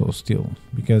one also still,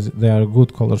 because they are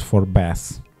good colors for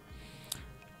bass.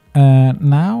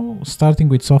 Now starting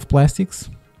with soft plastics,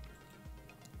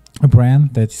 a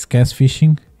brand that is cast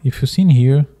fishing. If you've seen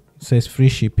here, it says free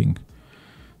shipping.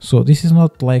 So this is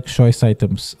not like choice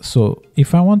items. So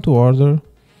if I want to order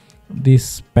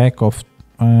this pack of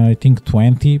I think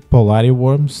 20 Polari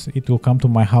worms, it will come to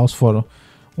my house for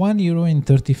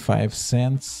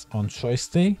 €1.35 on choice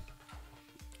day.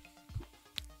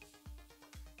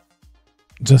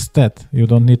 Just that, you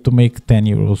don't need to make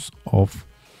 €10 of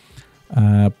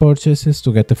purchases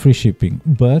to get the free shipping.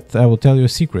 But I will tell you a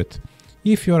secret.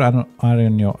 If you are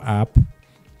on your app,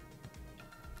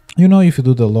 you know, if you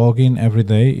do the login every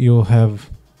day, you'll have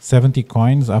 70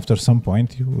 coins. After some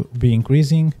point, you will be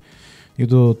increasing. You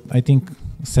do, I think,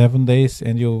 7 days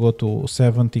and you'll go to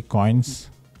 70 coins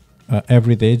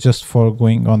every day just for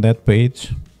going on that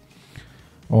page.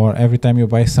 Or every time you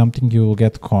buy something, you will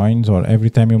get coins. Or every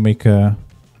time you make a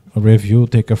review,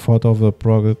 take a photo of the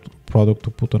product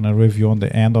to put on a review on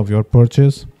the end of your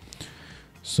purchase.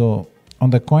 So on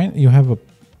the coin, you have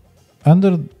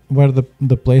under where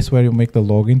the place where you make the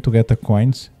login to get the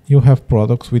coins, you have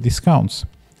products with discounts.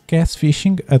 Cast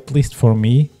fishing, at least for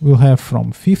me, will have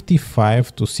from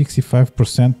 55 to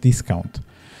 65% discount.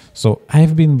 So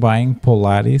I've been buying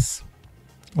Polaris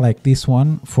like this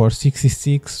one for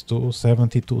 66 to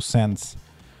 72 cents.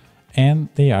 And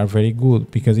they are very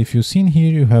good, because if you've seen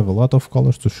here, you have a lot of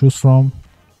colors to choose from.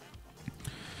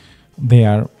 They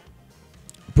are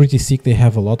pretty sick. They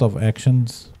have a lot of action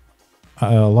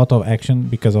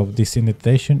because of this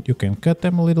indentation. You can cut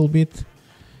them a little bit.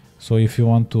 So if you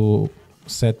want to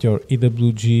set your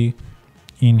EWG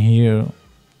in here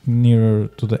nearer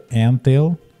to the end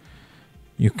tail,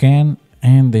 you can,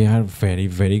 and they are very,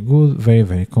 very good, very,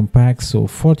 very compact. So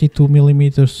 42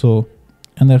 millimeters, so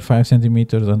under 5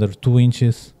 centimeters, under 2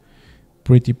 inches,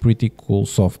 pretty cool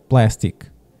soft plastic.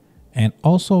 And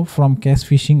also from cast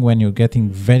fishing, when you're getting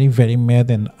very, very mad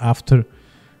and after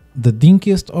the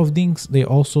dinkiest of dinks, they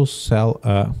also sell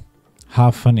a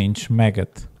 1/2 inch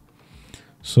maggot.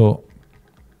 So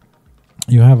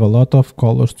you have a lot of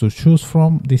colors to choose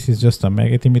from. This is just a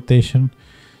maggot imitation.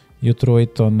 You throw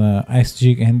it on an ice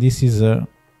jig, and this is a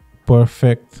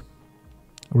perfect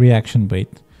reaction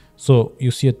bait. So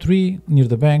you see a tree near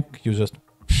the bank, you just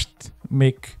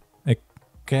make a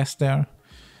cast there,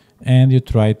 and you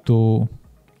try to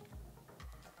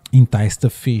entice the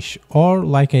fish. Or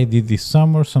like I did this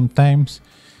summer, sometimes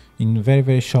in very,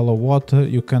 very shallow water,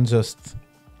 you can just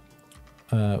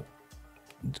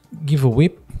give a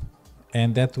whip,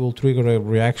 and that will trigger a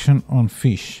reaction on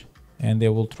fish, and they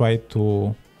will try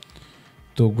to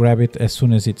grab it as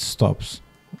soon as it stops.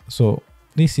 So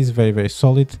this is very, very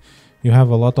solid. You have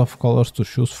a lot of colors to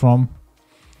choose from.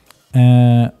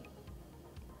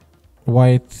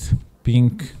 White,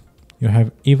 pink, you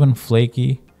have even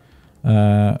flaky.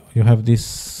 You have this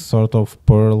sort of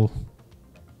pearl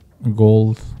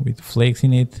gold with flakes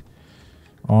in it.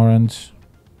 Orange.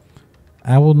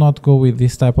 I would not go with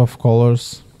this type of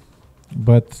colors,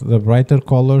 but the brighter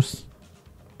colors,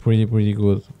 pretty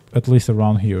good, at least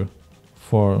around here,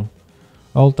 for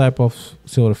all type of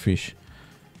silverfish.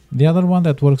 The other one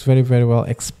that works very, very well,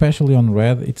 especially on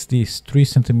red, it's this 3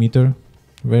 centimeter,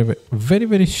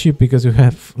 very cheap, because you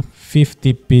have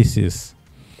 50 pieces.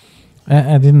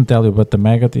 I didn't tell you, but the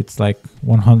maggot, it's like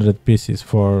 100 pieces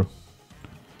for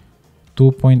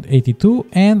 2.82,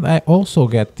 and I also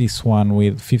get this one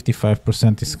with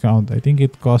 55% discount. I think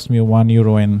it cost me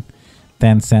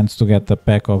 €1.10 to get a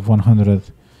pack of 100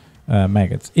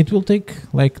 maggots. It will take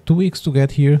like 2 weeks to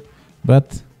get here,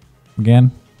 but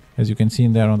again, as you can see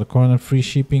in there on the corner, free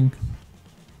shipping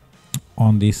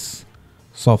on this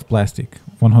soft plastic,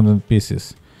 100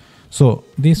 pieces. So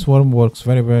this worm works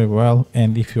very, very well,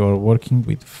 and if you are working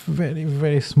with very,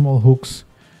 very small hooks,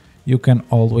 you can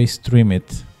always trim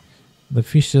it. The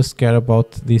fish just care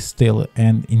about this tail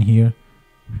end in here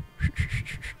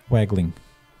waggling.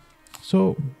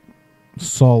 So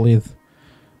solid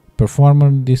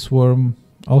performer, this worm,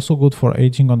 also good for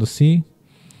aging on the sea.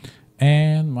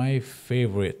 And my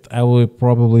favorite, I will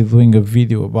probably doing a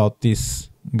video about this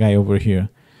guy over here.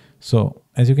 So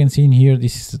as you can see in here,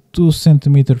 this is a 2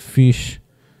 centimeter fish,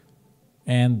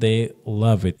 and they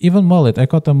love it. Even mullet, I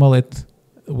caught a mullet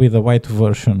with a white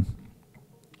version.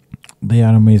 They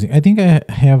are amazing. I think I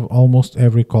have almost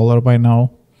every color by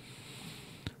now.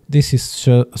 This is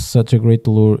such a great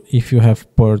lure if you have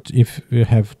perch, if you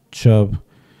have chub,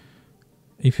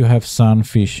 if you have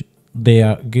sunfish.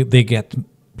 They get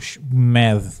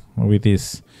mad with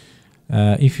this.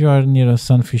 If you are near a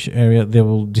sunfish area, they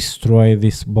will destroy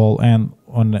this ball end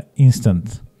on the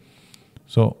instant.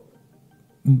 So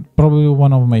probably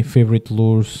one of my favorite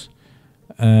lures.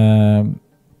 I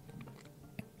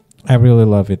really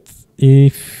love it.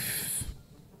 If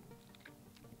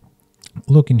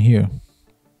look in here,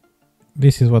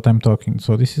 this is what I'm talking.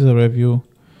 So this is a review.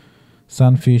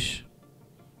 Sunfish,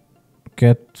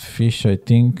 catfish, I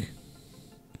think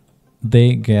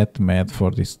they get mad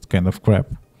for this kind of crap.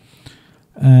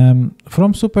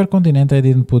 From Supercontinent I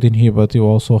didn't put in here, but you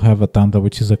also have a Tanta,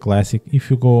 which is a classic. If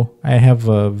you go, I have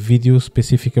a video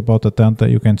specific about a Tanta,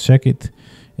 you can check it.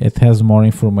 It has more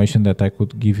information that I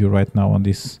could give you right now on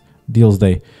this deals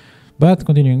day. But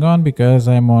continuing on, because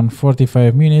I'm on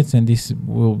 45 minutes and this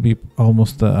will be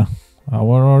almost a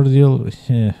hour ordeal.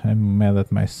 I'm mad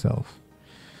at myself.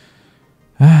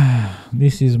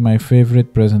 This is my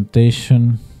favorite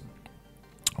presentation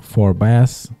for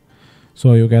bass.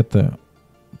 So you get the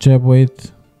jab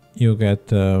weight, you get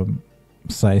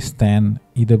size 10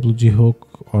 EWG hook,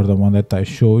 or the one that I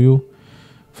show you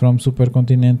from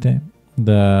Supercontinente,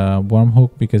 the worm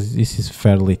hook, because this is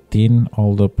fairly thin.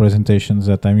 All the presentations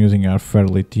that I'm using are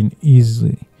fairly thin,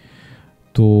 easy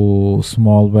to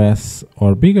small bass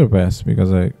or bigger bass,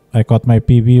 because I caught my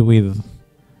PB with,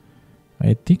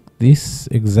 I think, this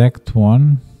exact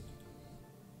one.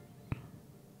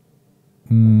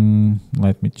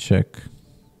 Let me check.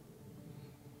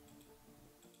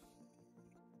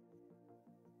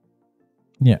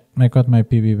 Yeah, I got my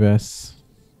PB bass.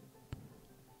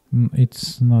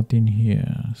 It's not in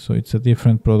here, so it's a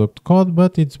different product code,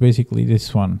 but it's basically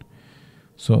this one.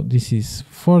 So this is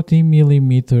 40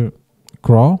 millimeter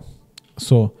craw.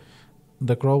 So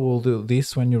the craw will do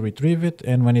this when you retrieve it,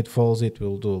 and when it falls it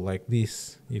will do like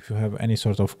this if you have any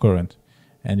sort of current.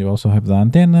 And you also have the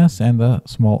antennas and the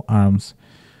small arms.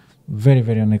 Very,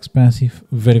 very inexpensive,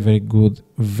 very, very good,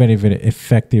 very, very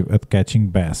effective at catching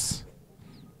bass.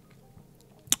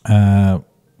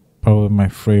 Probably my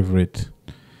favorite.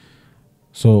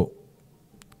 So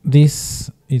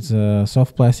this is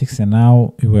soft plastics, and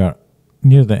now we are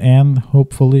near the end,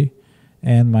 hopefully,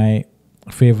 and my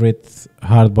favorite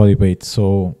hard body bait.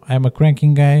 So I'm a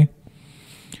cranking guy.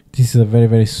 This is a very,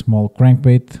 very small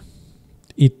crankbait.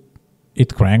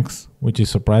 It cranks, which is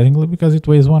surprisingly, because it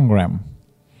weighs 1 gram.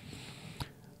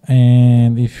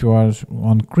 And if you are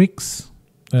on creeks,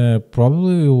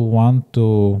 probably you want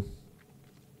to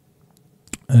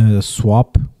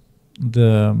swap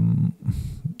the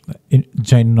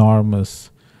ginormous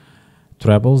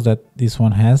trebles that this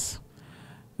one has.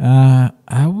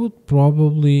 I would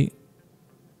probably,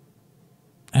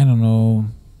 I don't know,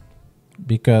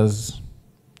 because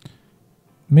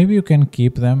maybe you can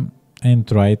keep them and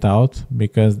try it out,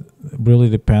 because it really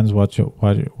depends what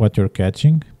you're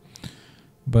catching.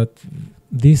 But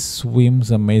this swims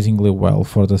amazingly well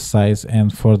for the size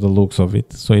and for the looks of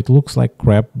it. So it looks like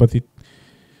crap, but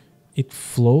it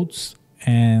floats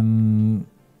and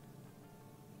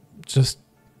just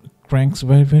cranks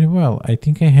very, very well. I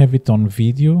think I have it on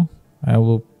video. I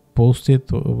will post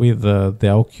it with the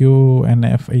LQ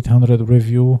NF 800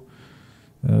 review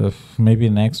maybe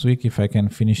next week if I can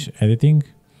finish editing.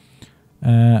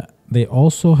 They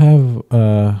also have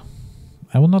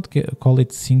I will not call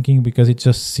it sinking, because it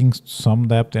just sinks to some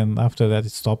depth and after that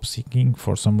it stops sinking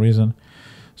for some reason.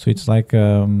 So it's like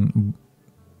how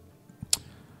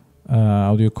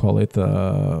do you call it?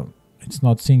 It's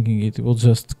not sinking, it will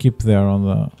just keep there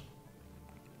on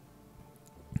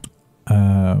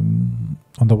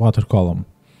the water column.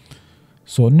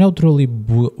 So neutrally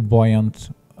buoyant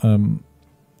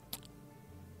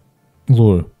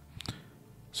lure.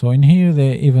 So in here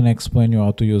they even explain you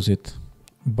how to use it.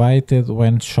 Bited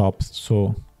when chopped.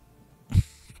 So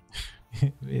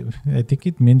I think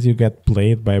it means you get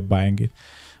played by buying it,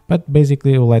 but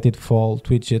basically you let it fall,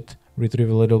 twitch it,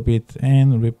 retrieve a little bit,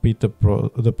 and repeat the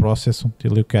process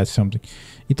until you catch something.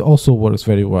 It also works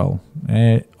very well.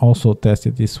 I also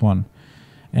tested this one,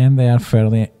 and they are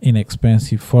fairly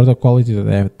inexpensive for the quality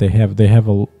that they have. They have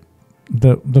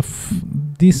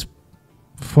these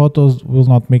photos will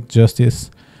not make justice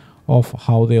of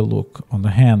how they look on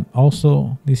the hand.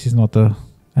 Also, this is not a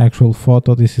actual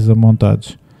photo, this is a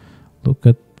montage. Look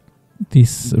at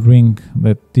this ring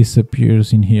that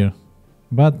disappears in here.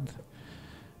 But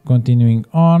continuing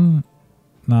on,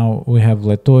 now we have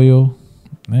Letoyo.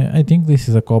 I think this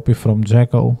is a copy from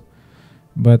Jackal,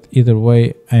 but either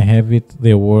way I have it.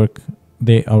 They work.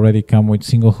 They already come with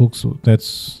single hooks.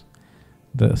 That's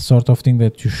the sort of thing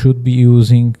that you should be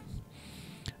using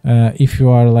if you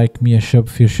are like me, a shub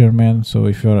fisherman. So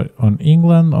if you're on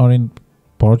England or in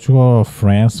Portugal or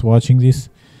France watching this,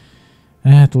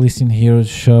 at least in here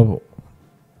shub,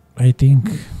 I think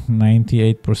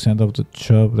 98% of the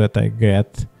chub that I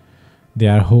get, they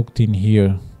are hooked in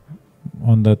here.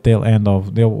 on the tail end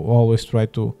of, they will always try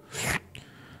to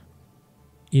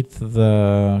eat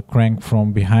the crank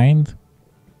from behind.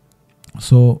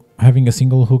 So having a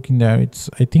single hook in there, it's,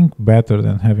 I think, better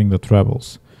than having the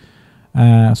trebles.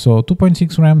 So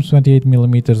 2.6 grams, 28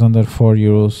 millimeters, under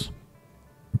 €4.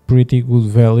 Pretty good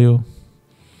value.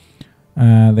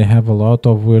 They have a lot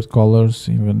of weird colors,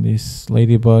 even this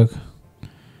ladybug.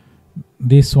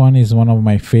 This one is one of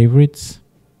my favorites.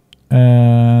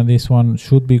 This one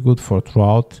should be good for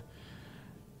trout.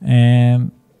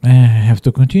 And I have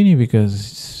to continue because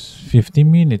it's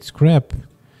 15 minutes. Crap.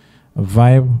 A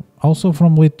vibe. Also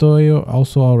from Litoyo,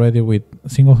 also already with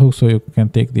single hook, so you can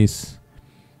take this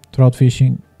trout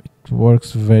fishing. It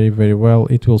works very, very well.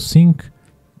 It will sink,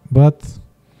 but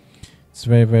it's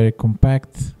very, very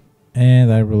compact,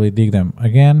 and I really dig them.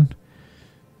 Again,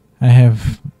 I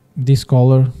have this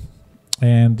color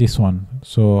and this one.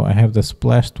 So I have the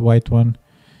splashed white one,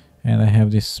 and I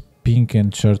have this pink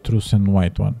and chartreuse and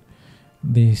white one.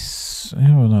 This, I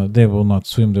don't know, they will not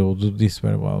swim, they will do this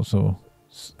very well. So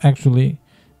it's actually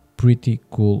pretty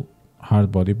cool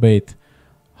hard body bait.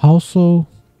 Also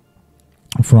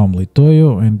from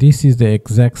Litoyo, and this is the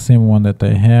exact same one that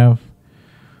I have.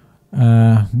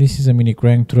 This is a mini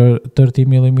crank, 30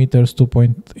 millimeters,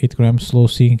 2.8 grams, slow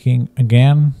sinking.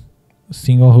 Again,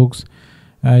 single hooks.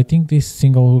 I think this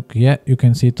single hook, yeah, you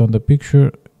can see it on the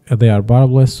picture. They are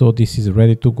barbless, so this is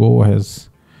ready to go. Has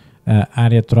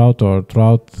area trout or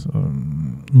trout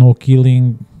no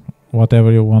killing,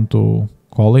 whatever you want to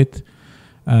call it,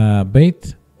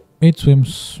 bait. It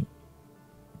swims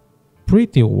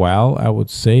pretty well, I would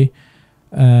say.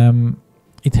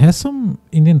 It has some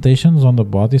indentations on the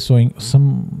body, so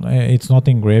it's not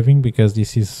engraving because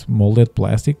this is molded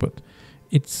plastic, but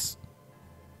it's,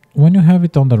 when you have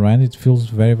it on the rand, it feels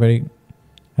very, very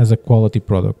as a quality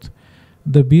product.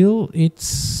 The bill,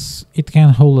 it can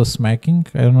hold a smacking.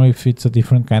 I don't know if it's a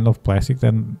different kind of plastic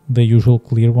than the usual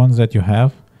clear ones that you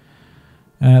have.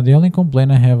 The only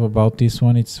complaint I have about this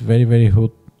one, it's very, very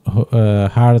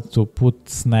hard to put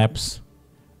snaps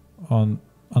on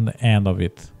the end of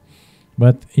it.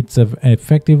 But it's an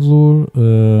effective lure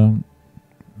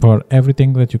for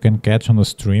everything that you can catch on the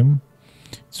stream.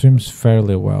 It swims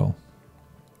fairly well.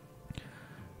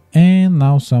 And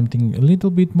now something a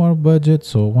little bit more budget,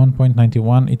 so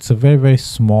 1.91. It's a very, very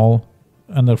small,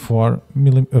 under 4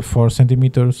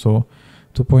 centimeters, so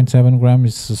 2.7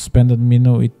 grams, suspended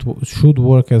minnow. It should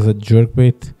work as a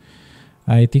jerkbait.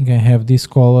 I think I have this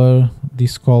color,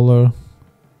 this color,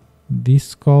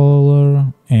 this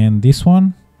color, and this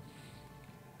one.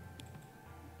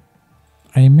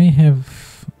 I may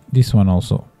have this one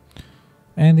also.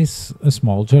 And it's a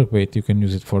small jerkbait. You can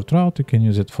use it for trout, you can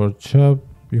use it for chub,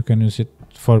 you can use it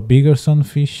for bigger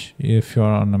sunfish if you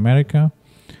are in America.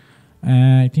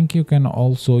 I think you can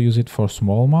also use it for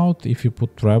smallmouth if you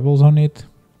put trebles on it.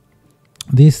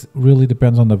 This really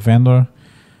depends on the vendor.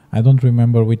 I don't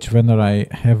remember which vendor I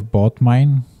have bought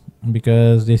mine,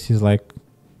 because this is like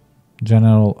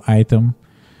general item,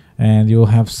 and you'll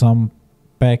have some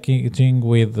packaging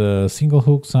with single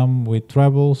hook, some with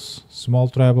trebles, small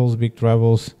trebles, big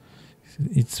trebles.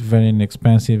 It's very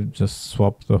inexpensive. Just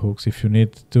swap the hooks if you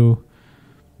need to,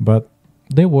 but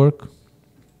they work.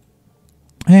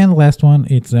 And last one,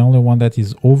 it's the only one that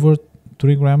is over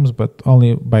 3 grams, but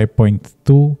only by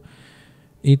 0.2.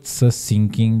 It's a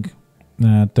sinking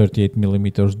 38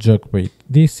 millimeters jerkbait.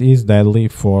 This is deadly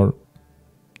for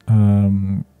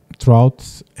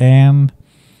trout and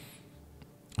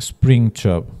spring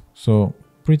chub, so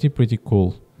pretty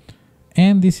cool.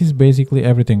 And this is basically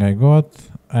everything I got.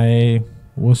 I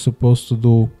was supposed to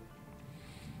do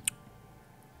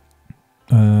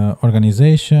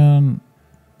organization,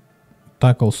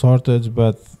 tackle sortage,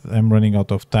 but I'm running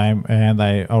out of time, and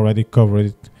I already covered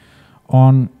it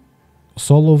on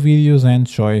solo videos and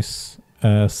choice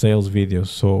sales videos.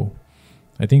 So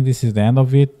I think this is the end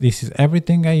of it. This is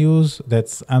everything I use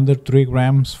that's under 3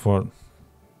 grams. For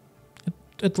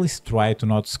at least try to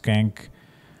not skank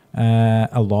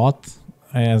a lot.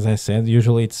 As I said,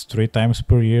 usually it's 3 times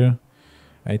per year.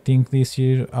 I think this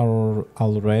year I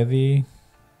already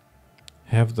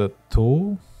have the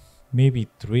 2, maybe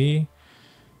 3,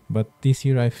 but this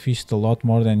year I fished a lot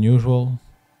more than usual.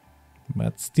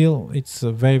 But still, it's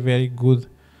a very good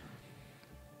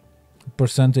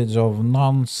percentage of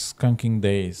non-skunking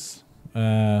days.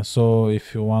 So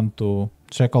if you want to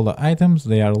check all the items,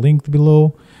 they are linked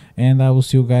below, and I will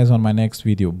see you guys on my next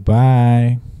video.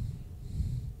 Bye.